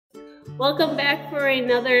Welcome back for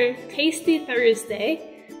another Tasty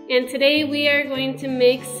Thursday, and today we are going to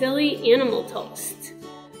make silly animal toast.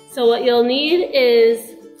 So what you'll need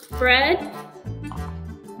is bread,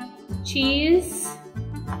 cheese,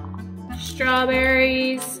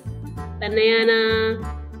 strawberries,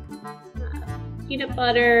 banana, peanut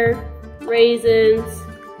butter, raisins,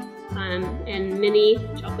 and mini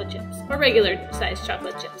chocolate chips, or regular size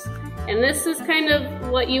chocolate chips. And this is kind of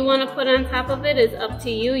what you want to put on top of it is up to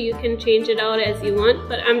you. You can change it out as you want,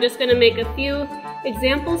 but I'm just going to make a few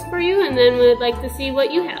examples for you, and then we'd like to see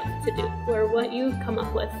what you have to do or what you come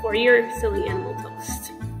up with for your silly animal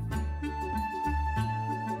toast.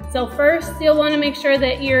 So first, you'll want to make sure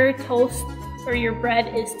that your toast or your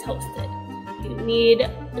bread is toasted. If you need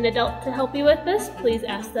an adult to help you with this, please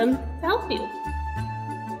ask them to help you.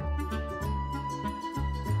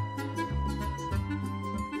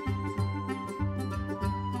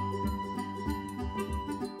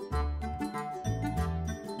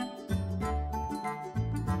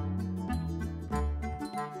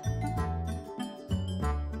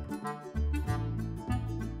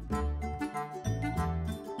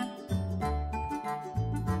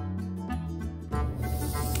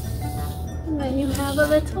 And then you have a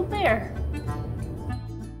little bear.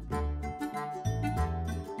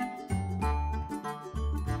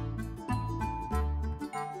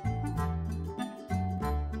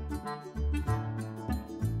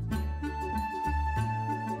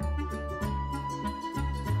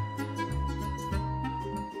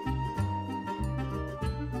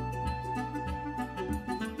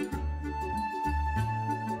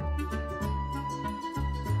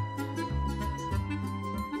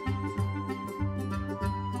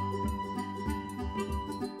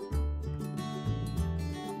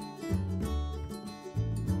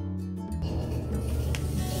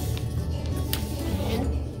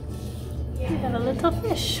 We got a little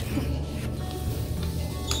fish.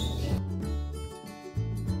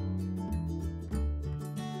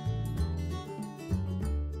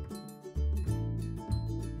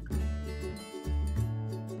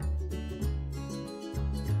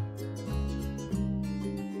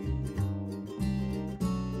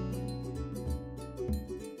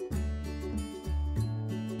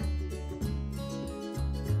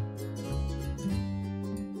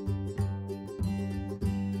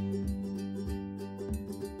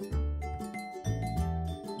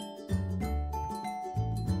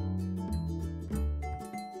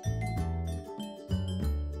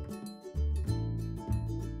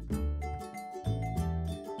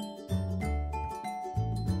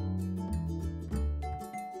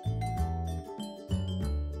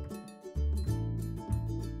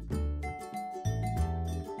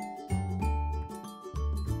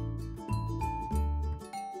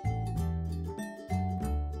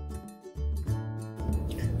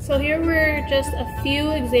 So here were just a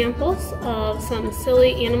few examples of some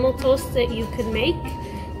silly animal toasts that you could make.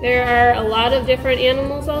 There are a lot of different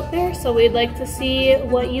animals out there, so we'd like to see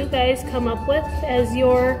what you guys come up with as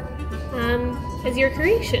your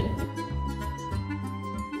creation.